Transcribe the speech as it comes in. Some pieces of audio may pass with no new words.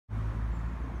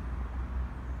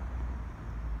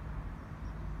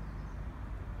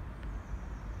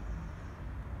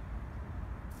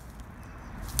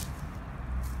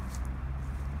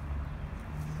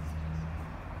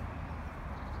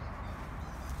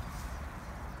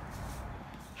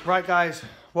Right guys,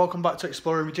 welcome back to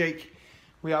Exploring with Jake.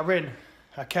 We are in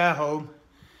a care home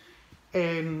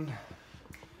in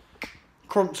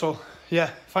Crumpsall.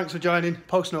 Yeah, thanks for joining,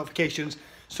 post notifications,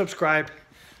 subscribe.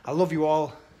 I love you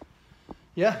all.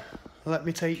 Yeah, let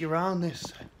me take you around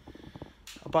this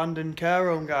abandoned care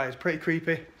home, guys. Pretty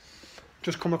creepy.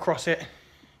 Just come across it.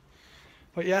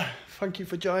 But yeah, thank you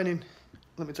for joining.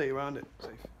 Let me take you around it.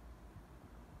 Safe.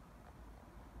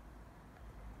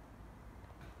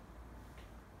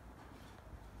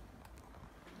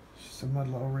 It's a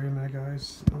mad little room here,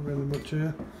 guys. Not really much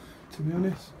here, to be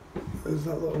honest. There's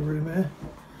that little room here.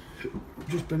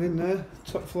 Just been in there,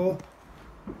 top floor.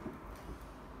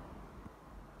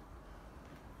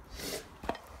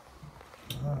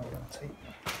 Oh, I'll take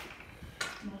that.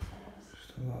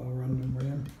 Just a little random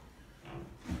room.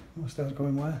 What's that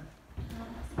going where?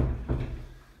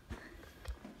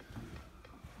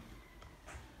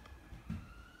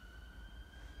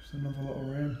 Just another little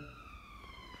room.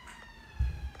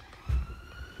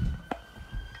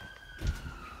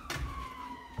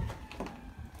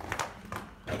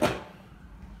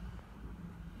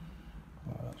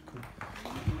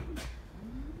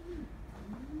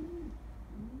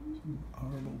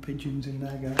 Horrible pigeons in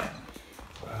there, guys.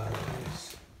 Wow,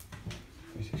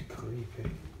 this is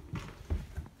creepy.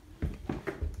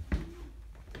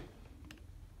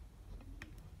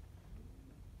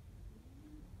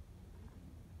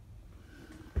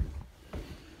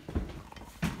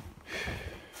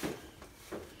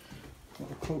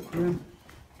 Got a cloakroom.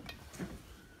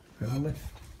 Got a lift.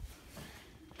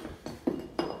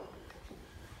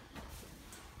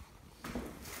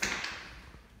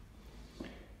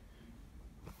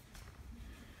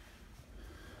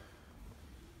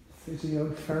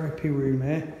 Physiotherapy room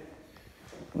here.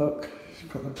 Look, it's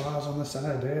got the bars on the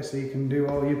side here so you can do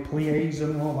all your plies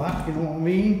and all that, you know what I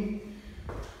mean?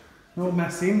 No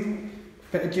messing.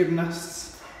 Bit of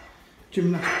gymnast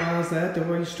bars there, do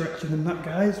all your stretching and that,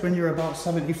 guys, when you're about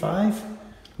 75.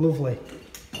 Lovely.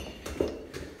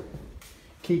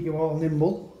 Keep you all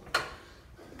nimble.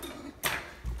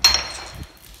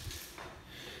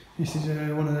 This is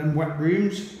one of them wet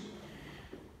rooms.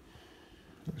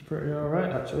 Looks pretty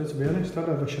alright actually, to be honest. I'd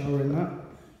have a shower in that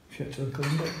if you actually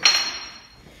cleaned it.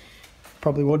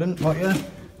 Probably wouldn't, but yeah.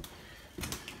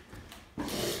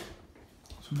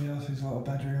 Somebody else's little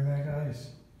bedroom there,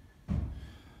 guys.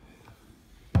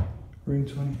 Room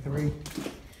 23.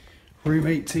 Room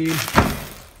 18.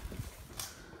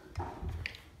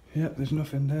 Yep, there's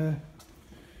nothing there.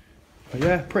 But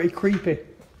yeah, pretty creepy.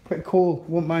 Pretty cool.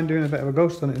 Wouldn't mind doing a bit of a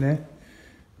ghost hunt in here.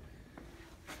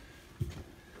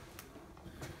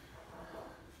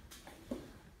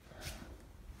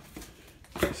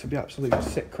 This would be absolutely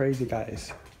sick crazy,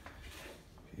 guys.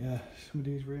 Yeah, some of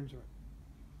these rooms are...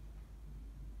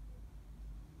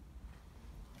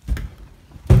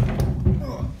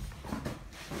 Oh.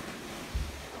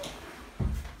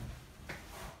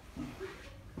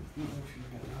 I don't know if you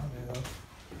can get around here though.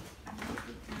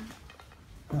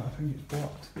 No, I think it's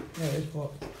blocked. Yeah, it is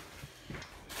blocked.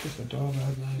 It's just a door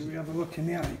there. Should we have a look in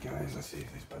the attic, guys? Let's see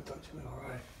if this bed's actually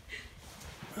alright.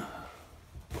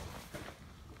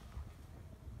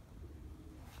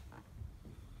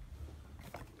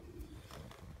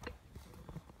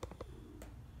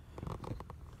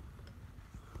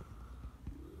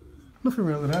 Nothing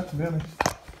really there, to be honest. No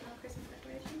Christmas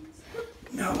decorations?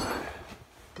 No.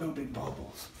 No big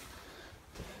baubles.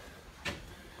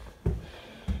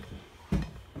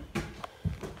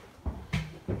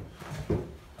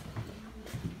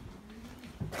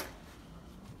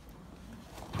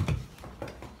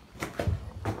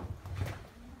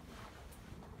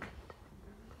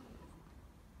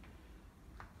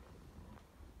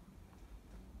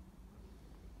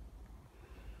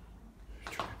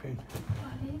 Tripping.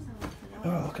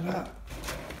 Oh, look at that.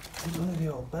 There's one of the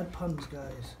old bedpans,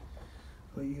 guys.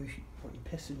 Where you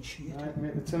piss and shit. Right,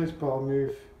 make the tennis ball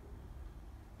move.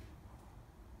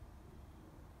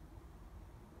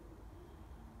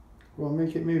 Well,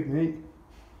 make it move, mate.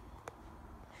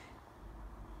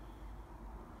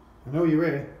 I know you're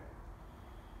here.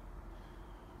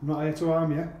 I'm not here to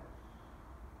harm you.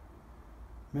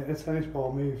 Make the tennis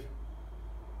ball move.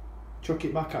 Chuck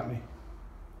it back at me.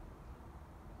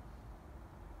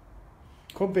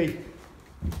 Could be.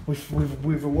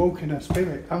 We've awoken her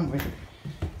spirit, haven't we?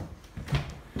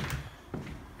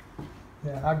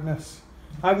 Yeah, Agnes.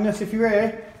 Agnes, if you're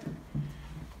here,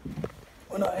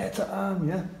 we're not here to harm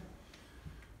you.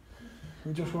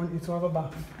 We just want you to have a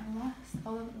bath.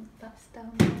 Oh, that's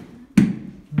down there.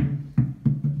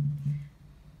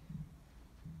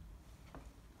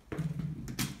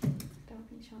 Don't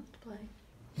have any chance to play.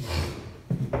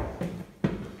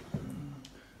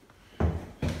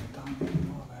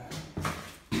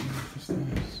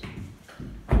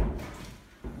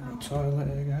 toilet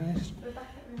here, guys. We're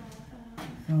back at room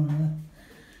 11. Oh, yeah.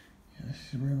 Yeah, this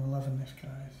is room 11, this,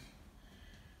 guys.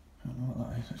 I don't know what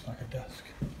that is. It's like a desk.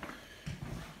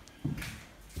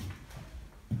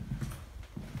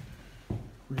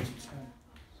 Room 10.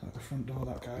 It's like the front door,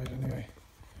 that guy, anyway.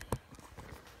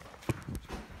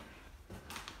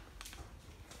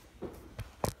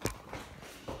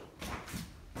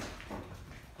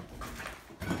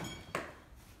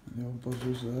 The old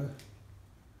buzzers there.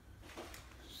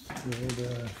 The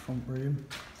old front room.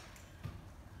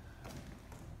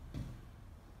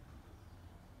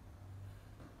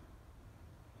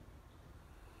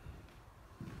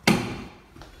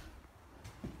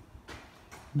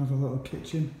 Another little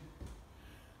kitchen.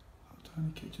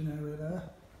 Tiny kitchen area there.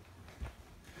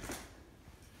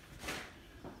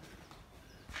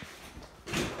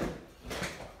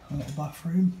 A little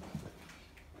bathroom.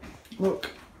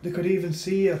 Look, they could even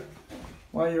see you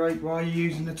while you're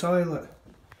using the toilet.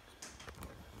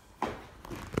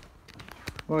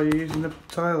 While you're using the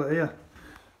toilet here,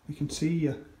 we can see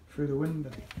you through the window.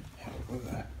 Yeah, look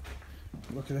there.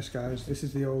 Look at this, guys. This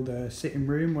is the old sitting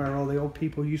room where all the old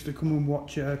people used to come and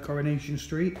watch Coronation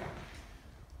Street.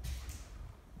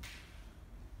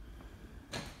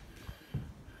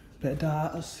 Bit of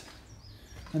darters.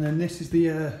 And then this is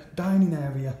the dining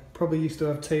area. Probably used to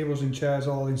have tables and chairs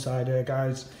all inside here,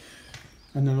 guys.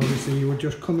 And then obviously you would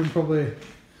just come and probably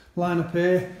line up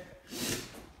here,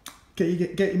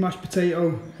 get your mashed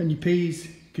potato and your peas,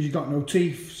 because you got no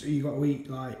teeth, so you got to eat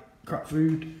like crap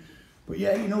food. But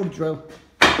yeah, you know the drill.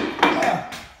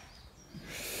 Yeah.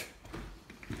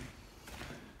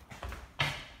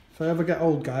 If I ever get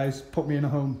old, guys, put me in a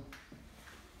home.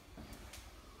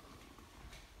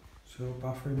 So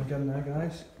bathroom again there,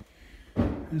 guys.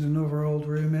 There's another old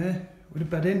room here with a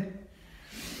bed in.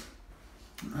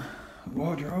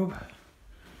 Wardrobe.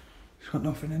 It's got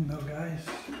nothing in though, guys.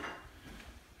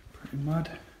 Pretty mad.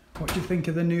 What do you think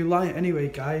of the new light anyway,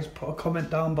 guys? Put a comment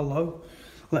down below.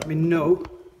 Let me know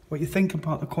what you think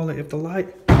about the quality of the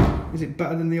light. Is it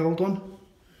better than the old one?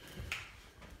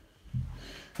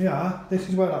 Yeah, this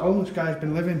is where that homeless guy's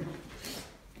been living.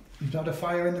 He's had a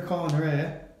fire in the corner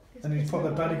here, and he's put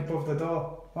the bed above the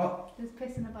door. What? There's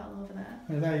piss in a bottle over there.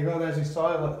 Yeah, there you go, there's his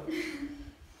toilet.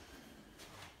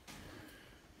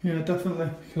 Yeah, definitely.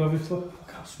 Because obviously,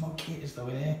 look how smoky it is though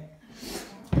in here.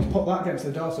 Put that against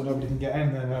the door so nobody can get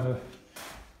in, then have a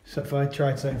set fire,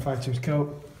 tried setting fire to his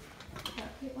coat.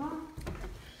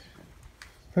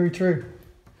 Very true.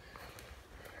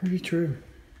 Very true.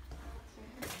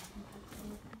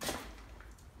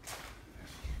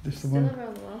 This the Still one. a roll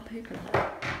of wallpaper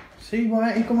there. See,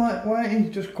 why ain't he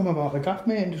just come about the gaff,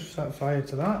 mate, and just set fire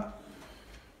to that?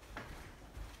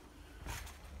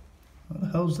 What the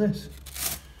hell's this?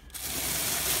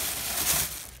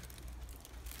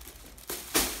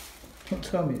 Don't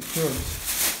tell me it's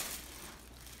drugs.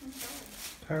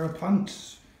 Pair of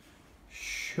pants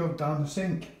shoved down the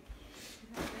sink.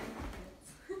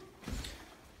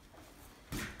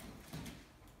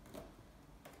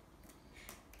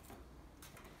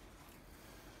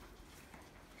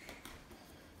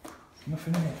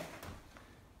 Nothing in it.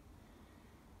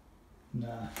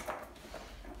 Nah,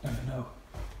 never know.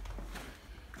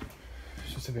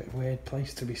 It's just a bit weird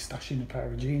place to be stashing a pair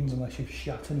of jeans unless you've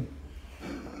shat in them.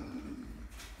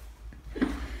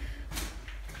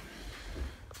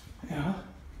 Yeah,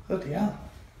 bloody hell.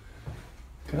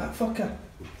 Look at that fucker.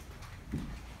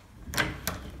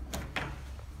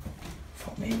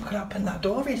 Fuck me, look at how open that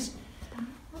door is.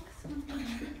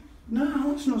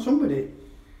 No, that's not somebody.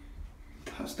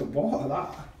 That's the water,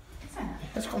 that.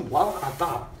 It's gone wild like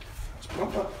that. It's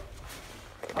proper.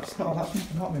 That's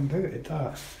not been booted,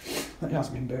 that. That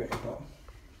hasn't been booted, but.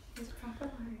 It's proper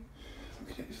like.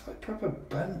 Look at it, it's like proper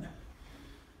bent.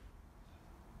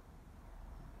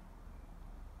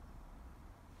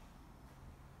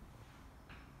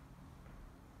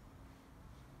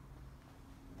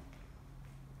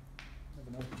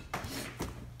 Never know.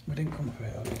 We didn't come for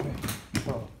it, did we?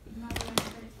 Well,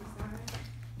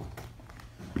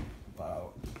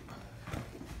 about.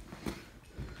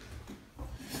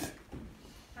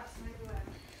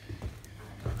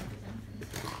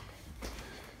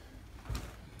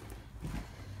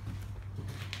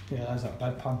 Yeah, there's that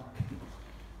bedpan. Oh,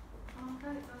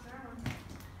 God, it goes around.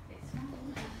 It's small,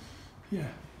 isn't it?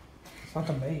 Yeah, it's like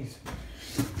a maze.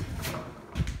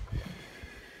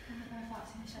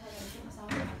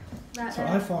 Right So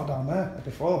I thought down there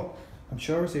before. I'm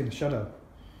sure I've seen the shadow.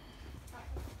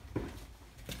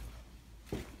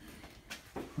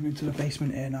 I'm into the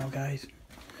basement here now, guys.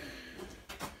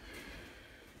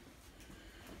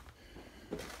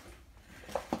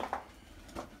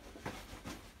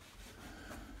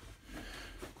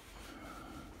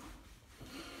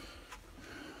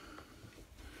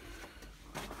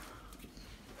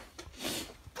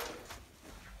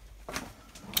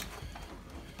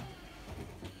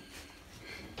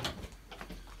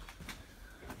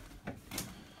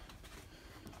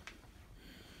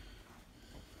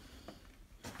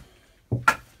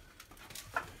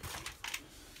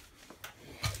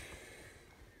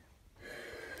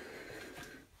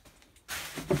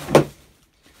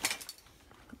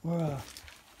 Wow.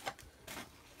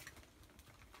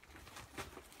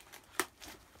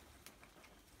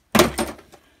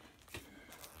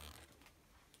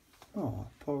 Oh,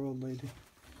 poor old lady.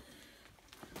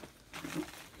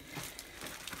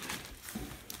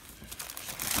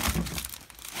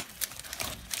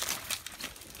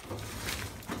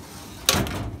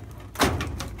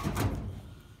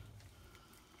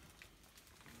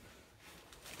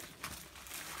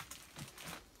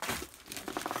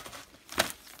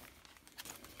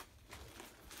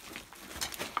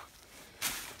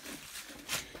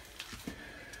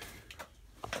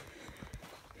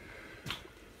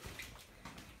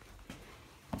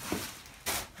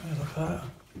 Hey, look at that.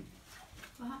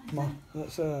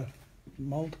 That's a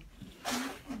mould.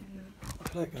 Look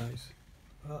at that, guys.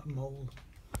 Look at that mould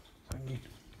thingy.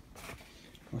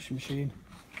 Washing machine.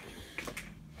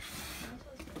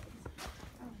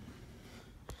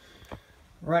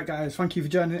 Right guys, thank you for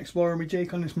joining Exploring with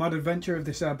Jake on this mad adventure of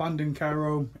this abandoned care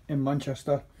home in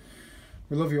Manchester.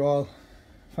 We love you all.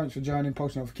 Thanks for joining,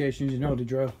 post notifications, you know the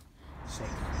drill.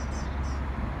 Safe.